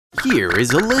Here is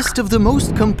a list of the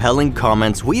most compelling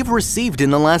comments we've received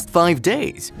in the last 5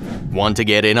 days. Want to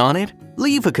get in on it?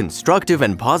 Leave a constructive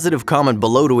and positive comment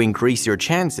below to increase your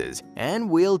chances, and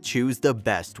we'll choose the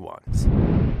best ones.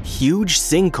 Huge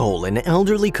sinkhole in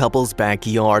elderly couple's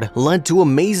backyard led to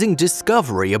amazing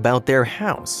discovery about their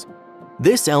house.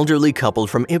 This elderly couple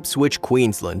from Ipswich,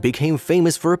 Queensland became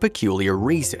famous for a peculiar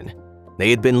reason. They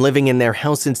had been living in their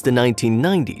house since the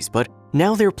 1990s, but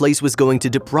now their place was going to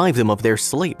deprive them of their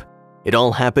sleep. It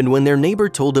all happened when their neighbor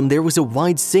told them there was a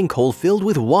wide sinkhole filled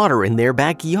with water in their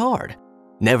backyard.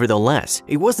 Nevertheless,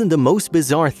 it wasn't the most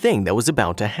bizarre thing that was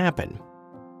about to happen.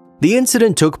 The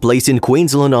incident took place in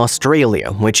Queensland,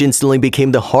 Australia, which instantly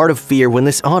became the heart of fear when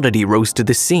this oddity rose to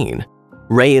the scene.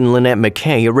 Ray and Lynn and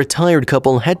McKay, a retired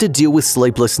couple, had to deal with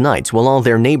sleepless nights while all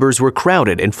their neighbors were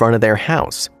crowded in front of their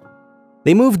house.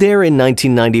 They moved there in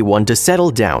 1991 to settle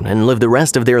down and live the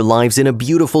rest of their lives in a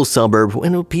beautiful suburb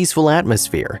in a peaceful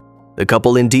atmosphere. The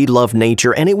couple indeed loved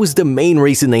nature, and it was the main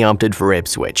reason they opted for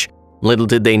Ipswich. Little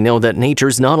did they know that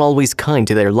nature's not always kind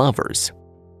to their lovers.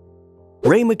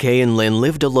 Ray McKay and Lynn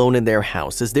lived alone in their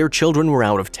house as their children were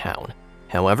out of town.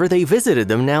 However, they visited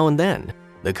them now and then.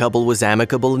 The couple was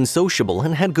amicable and sociable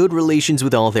and had good relations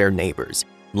with all their neighbors.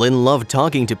 Lynn loved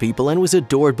talking to people and was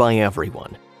adored by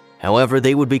everyone. However,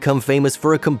 they would become famous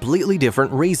for a completely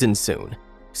different reason soon.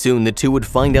 Soon, the two would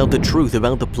find out the truth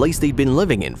about the place they'd been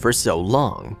living in for so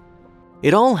long.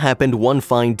 It all happened one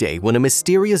fine day when a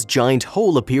mysterious giant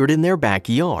hole appeared in their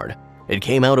backyard. It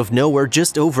came out of nowhere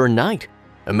just overnight.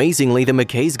 Amazingly, the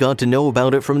McKays got to know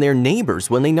about it from their neighbors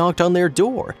when they knocked on their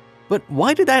door. But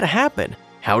why did that happen?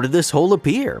 How did this hole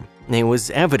appear? It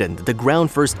was evident that the ground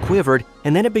first quivered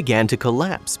and then it began to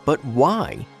collapse. But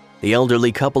why? The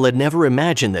elderly couple had never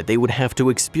imagined that they would have to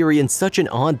experience such an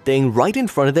odd thing right in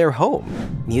front of their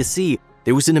home. You see,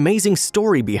 there was an amazing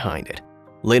story behind it.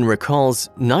 Lynn recalls,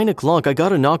 9 o'clock I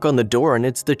got a knock on the door and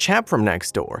it's the chap from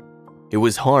next door. It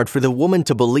was hard for the woman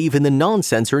to believe in the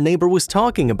nonsense her neighbor was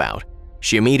talking about.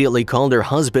 She immediately called her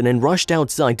husband and rushed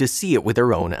outside to see it with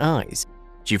her own eyes.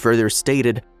 She further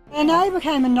stated, "A neighbour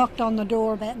came and knocked on the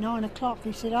door about 9 o'clock.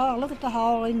 He said, 'Oh, look at the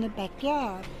hole in the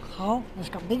backyard.' Oh, it's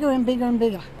got bigger and bigger and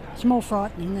bigger. It's more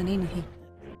frightening than anything."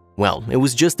 Well, it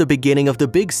was just the beginning of the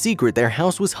big secret their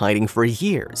house was hiding for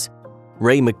years.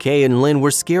 Ray McKay and Lynn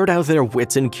were scared out of their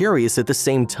wits and curious at the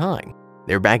same time.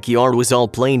 Their backyard was all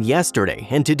planed yesterday,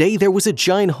 and today there was a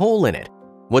giant hole in it.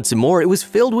 What's more, it was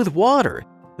filled with water.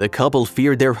 The couple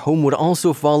feared their home would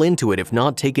also fall into it if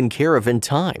not taken care of in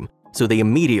time, so they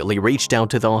immediately reached out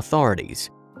to the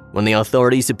authorities. When the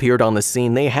authorities appeared on the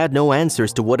scene, they had no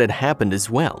answers to what had happened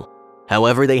as well.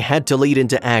 However, they had to lead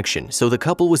into action, so the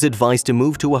couple was advised to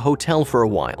move to a hotel for a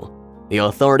while. The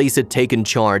authorities had taken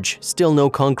charge, still no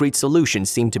concrete solution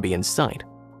seemed to be in sight.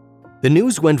 The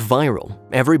news went viral.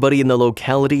 Everybody in the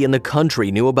locality and the country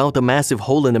knew about the massive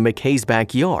hole in the McKay's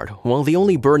backyard, while the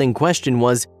only burning question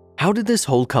was, how did this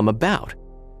hole come about?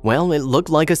 Well, it looked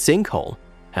like a sinkhole.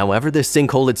 However, the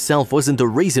sinkhole itself wasn't the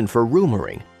reason for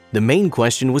rumoring. The main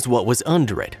question was what was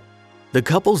under it. The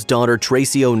couple's daughter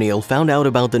Tracy O'Neill found out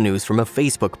about the news from a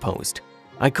Facebook post.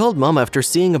 "I called Mom after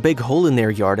seeing a big hole in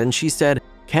their yard and she said,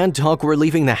 'Can't talk, we're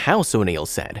leaving the house,'" O'Neill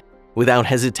said. Without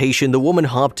hesitation, the woman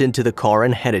hopped into the car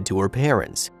and headed to her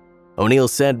parents. O'Neill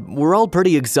said, "We're all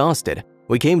pretty exhausted.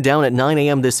 We came down at 9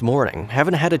 a.m. this morning.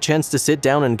 Haven't had a chance to sit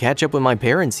down and catch up with my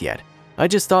parents yet. I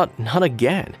just thought, not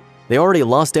again. They already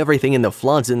lost everything in the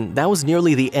floods and that was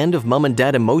nearly the end of Mom and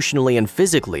Dad emotionally and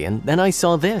physically, and then I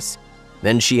saw this."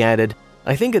 Then she added,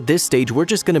 "I think at this stage we're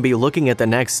just going to be looking at the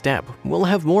next step. We'll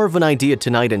have more of an idea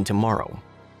tonight and tomorrow."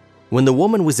 When the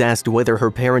woman was asked whether her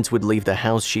parents would leave the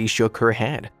house, she shook her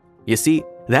head. You see,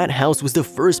 that house was the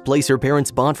first place her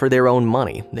parents bought for their own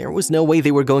money. There was no way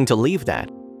they were going to leave that.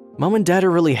 Mom and Dad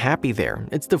are really happy there.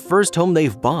 It's the first home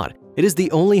they've bought. It is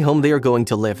the only home they are going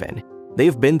to live in.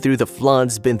 They've been through the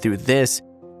floods, been through this.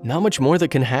 Not much more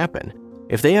that can happen.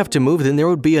 If they have to move, then there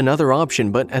would be another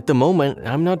option, but at the moment,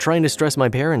 I'm not trying to stress my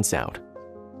parents out.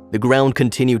 The ground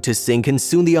continued to sink and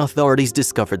soon the authorities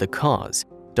discovered the cause.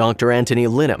 Dr. Anthony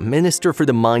Linna, Minister for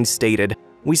the Mines, stated,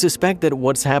 "We suspect that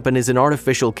what's happened is an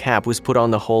artificial cap was put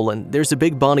on the hole and there's a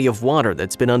big body of water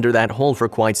that's been under that hole for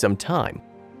quite some time.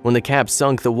 When the cap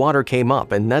sunk, the water came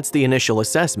up and that's the initial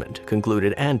assessment,"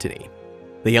 concluded Anthony.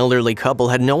 The elderly couple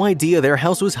had no idea their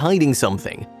house was hiding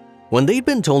something. When they'd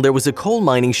been told there was a coal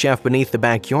mining shaft beneath the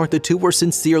backyard, the two were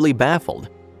sincerely baffled.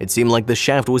 It seemed like the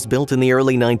shaft was built in the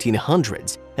early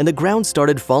 1900s and the ground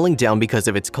started falling down because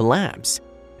of its collapse.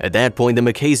 At that point, the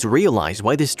McKays realized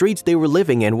why the streets they were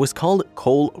living in was called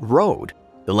Coal Road.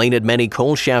 The lane had many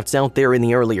coal shafts out there in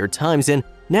the earlier times, and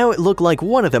now it looked like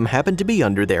one of them happened to be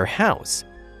under their house.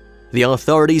 The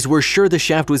authorities were sure the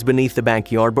shaft was beneath the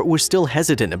backyard but were still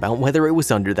hesitant about whether it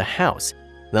was under the house.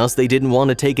 Thus, they didn't want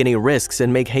to take any risks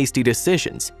and make hasty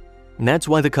decisions. And that's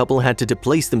why the couple had to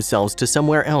displace themselves to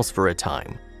somewhere else for a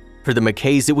time. For the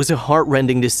McKays, it was a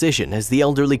heart-rending decision as the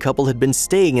elderly couple had been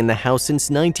staying in the house since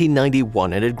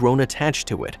 1991 and had grown attached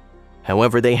to it.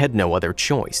 However, they had no other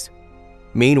choice.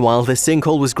 Meanwhile, the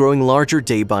sinkhole was growing larger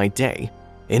day by day.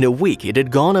 In a week, it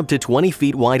had gone up to 20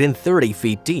 feet wide and 30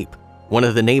 feet deep. One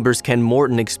of the neighbors, Ken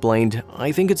Morton, explained,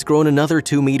 "I think it's grown another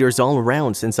 2 meters all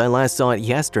around since I last saw it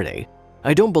yesterday.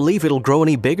 I don't believe it'll grow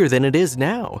any bigger than it is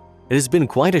now. It has been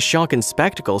quite a shock and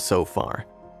spectacle so far."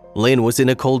 Lynn was in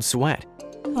a cold sweat.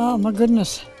 Oh my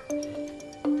goodness.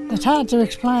 It's hard to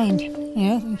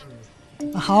explain.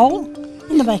 A hole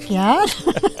in the backyard.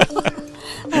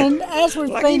 And as we've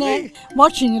been out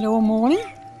watching it all morning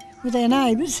with our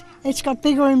neighbours, it's got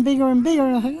bigger and bigger and bigger.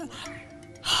 And I think,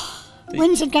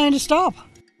 when's it going to stop?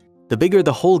 The bigger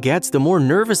the hole gets, the more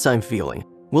nervous I'm feeling.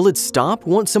 Will it stop?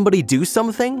 Won't somebody do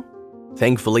something?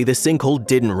 Thankfully, the sinkhole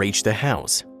didn't reach the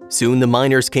house. Soon, the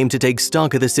miners came to take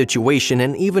stock of the situation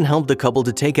and even helped the couple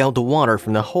to take out the water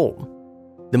from the hole.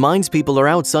 The mines people are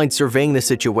outside surveying the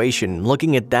situation,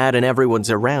 looking at that and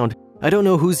everyone's around. "I don't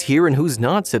know who's here and who's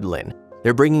not," said Lynn.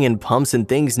 "They're bringing in pumps and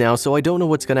things now, so I don't know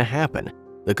what's going to happen."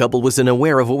 The couple was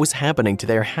unaware of what was happening to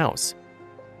their house.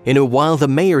 In a while, the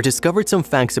mayor discovered some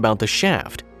facts about the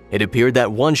shaft. It appeared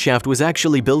that one shaft was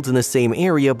actually built in the same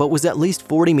area but was at least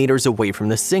 40 meters away from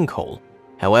the sinkhole.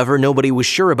 However, nobody was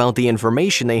sure about the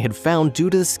information they had found due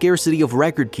to the scarcity of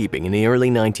record keeping in the early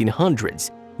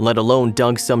 1900s, let alone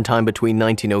dug sometime between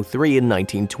 1903 and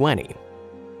 1920.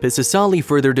 Pisasali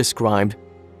further described,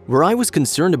 "Where I was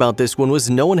concerned about this one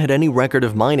was no one had any record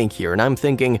of mining here, and I'm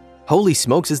thinking, holy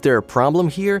smokes, is there a problem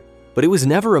here? But it was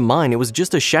never a mine, it was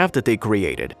just a shaft that they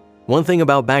created. One thing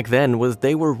about back then was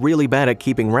they were really bad at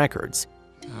keeping records."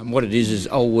 What it is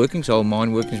old workings, old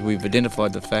mine workings. We've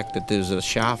identified the fact that there's a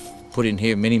shaft put in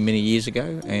here many, many years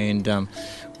ago, and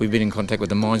we've been in contact with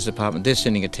the mines department. They're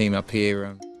sending a team up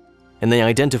here. And they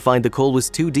identified the coal was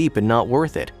too deep and not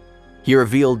worth it. He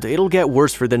revealed it'll get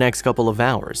worse for the next couple of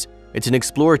hours. It's an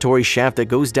exploratory shaft that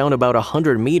goes down about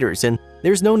 100 meters, and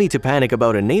there's no need to panic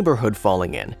about a neighborhood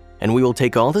falling in, and we will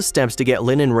take all the steps to get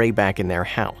Lynn and Ray back in their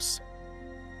house.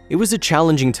 It was a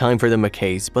challenging time for the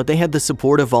McKays, but they had the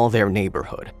support of all their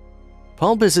neighborhood.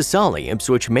 Paul Pisasali,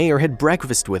 Ipswich mayor, had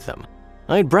breakfast with them.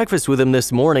 "I had breakfast with them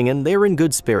this morning and they're in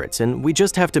good spirits, and we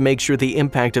just have to make sure the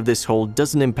impact of this hole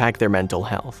doesn't impact their mental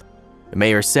health." The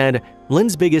mayor said,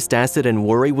 "Lynn's biggest asset and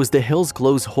worry was the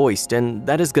𝐤𝐤𝐤𝐞 hoist, and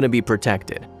that is going to be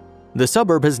protected. The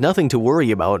suburb has nothing to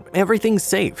worry about, everything's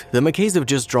safe. The McKays have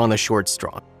just drawn the short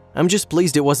straw. I'm just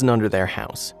pleased it wasn't under their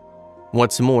house."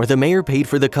 What's more, the mayor paid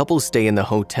for the couple's stay in the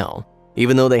hotel.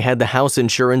 Even though they had the house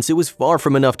insurance, it was far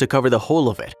from enough to cover the whole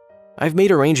of it. "I've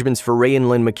made arrangements for Ray and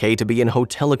Lynn McKay to be in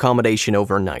hotel accommodation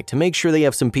overnight to make sure they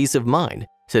have some peace of mind,"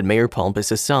 said Mayor Paul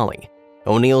Pisasali.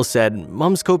 O'Neill said,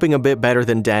 "Mom's coping a bit better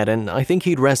than Dad, and I think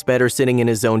he'd rest better sitting in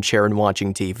his own chair and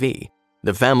watching TV."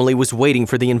 The family was waiting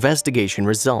for the investigation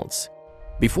results.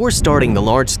 Before starting the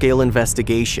large-scale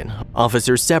investigation,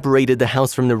 officers separated the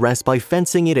house from the rest by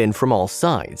fencing it in from all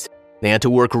sides. They had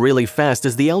to work really fast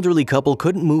as the elderly couple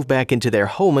couldn't move back into their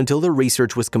home until the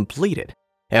research was completed.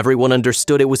 Everyone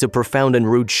understood it was a profound and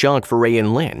rude shock for Ray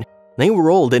and Lynn. They were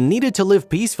old and needed to live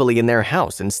peacefully in their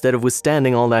house instead of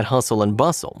withstanding all that hustle and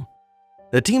bustle.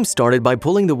 The team started by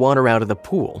pulling the water out of the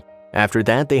pool. After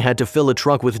that, they had to fill a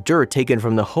truck with dirt taken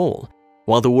from the hole.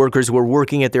 While the workers were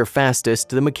working at their fastest,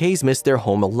 the McKays missed their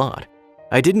home a lot.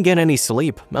 "I didn't get any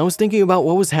sleep. I was thinking about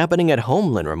what was happening at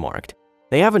home," Lynn remarked.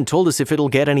 "They haven't told us if it'll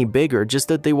get any bigger, just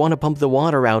that they want to pump the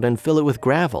water out and fill it with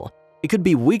gravel. It could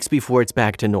be weeks before it's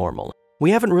back to normal.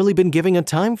 We haven't really been giving a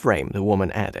time frame," the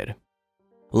woman added.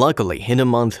 Luckily, in a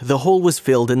month, the hole was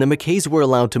filled and the McKays were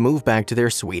allowed to move back to their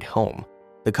sweet home.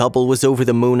 The couple was over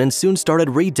the moon and soon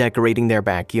started redecorating their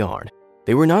backyard.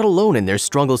 They were not alone in their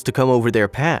struggles to come over their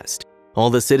past. All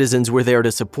the citizens were there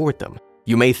to support them.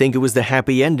 You may think it was the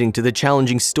happy ending to the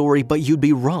challenging story, but you'd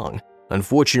be wrong.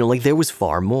 Unfortunately, there was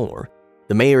far more.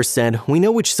 The mayor said, "We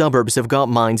know which suburbs have got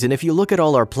mines, and if you look at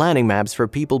all our planning maps for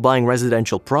people buying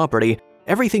residential property,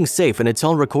 everything's safe and it's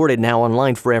all recorded now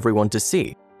online for everyone to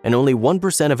see, and only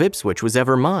 1% of Ipswich was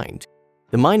ever mined.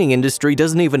 The mining industry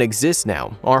doesn't even exist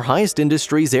now. Our highest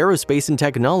industry is aerospace and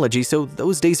technology, so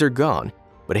those days are gone.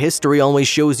 But history always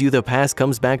shows you the past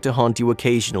comes back to haunt you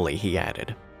occasionally," he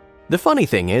added. The funny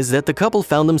thing is that the couple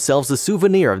found themselves a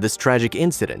souvenir of this tragic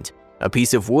incident, a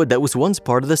piece of wood that was once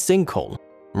part of the sinkhole.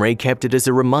 Ray kept it as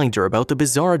a reminder about the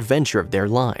bizarre adventure of their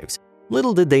lives.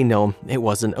 Little did they know it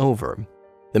wasn't over.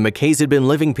 The McKays had been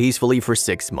living peacefully for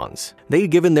 6 months. They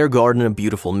had given their garden a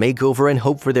beautiful makeover and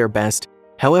hoped for their best.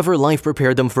 However, life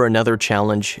prepared them for another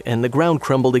challenge, and the ground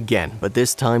crumbled again, but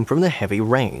this time from the heavy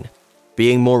rain.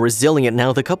 Being more resilient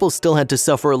now, the couple still had to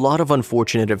suffer a lot of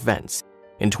unfortunate events.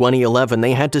 In 2011,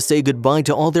 they had to say goodbye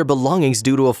to all their belongings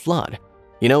due to a flood.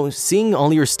 You know, seeing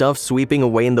all your stuff sweeping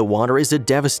away in the water is a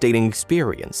devastating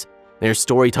experience. Their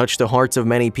story touched the hearts of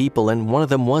many people, and one of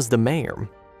them was the mayor.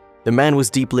 The man was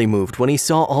deeply moved when he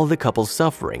saw all the couple's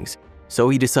sufferings, so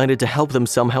he decided to help them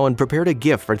somehow and prepared a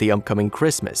gift for the upcoming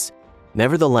Christmas.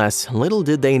 Nevertheless, little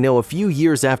did they know a few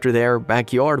years after their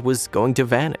backyard was going to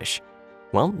vanish.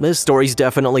 Well, this story's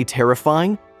definitely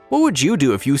terrifying. What would you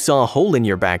do if you saw a hole in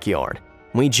your backyard?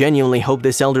 We genuinely hope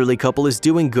this elderly couple is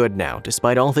doing good now,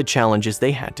 despite all the challenges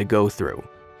they had to go through.